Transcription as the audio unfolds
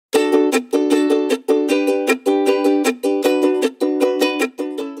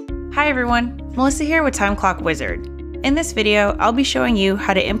everyone, Melissa here with timeclockwizard. In this video, I'll be showing you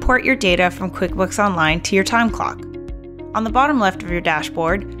how to import your data from QuickBooks Online to your time clock. On the bottom left of your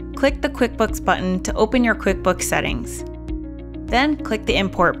dashboard, click the QuickBooks button to open your QuickBooks settings. Then click the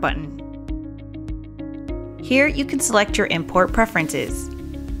Import button. Here you can select your import preferences.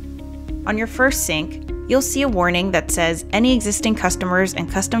 On your first sync, you'll see a warning that says any existing customers and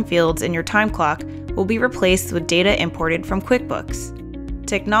custom fields in your time clock will be replaced with data imported from QuickBooks.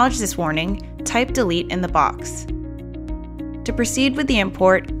 To acknowledge this warning, type Delete in the box. To proceed with the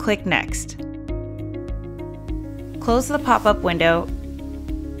import, click Next. Close the pop-up window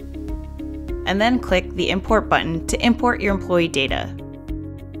and then click the Import button to import your employee data.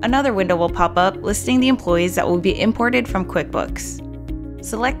 Another window will pop up listing the employees that will be imported from QuickBooks.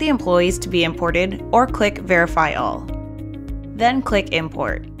 Select the employees to be imported or click Verify All. Then click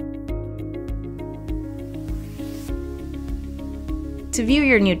Import. To view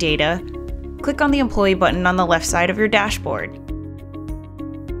your new data, click on the Employee button on the left side of your dashboard.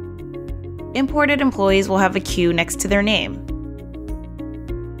 Imported employees will have a Q next to their name.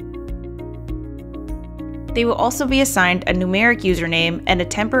 They will also be assigned a numeric username and a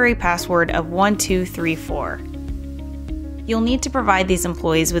temporary password of 1234. You'll need to provide these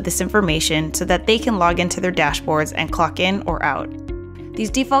employees with this information so that they can log into their dashboards and clock in or out.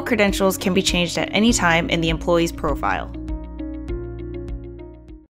 These default credentials can be changed at any time in the employee's profile.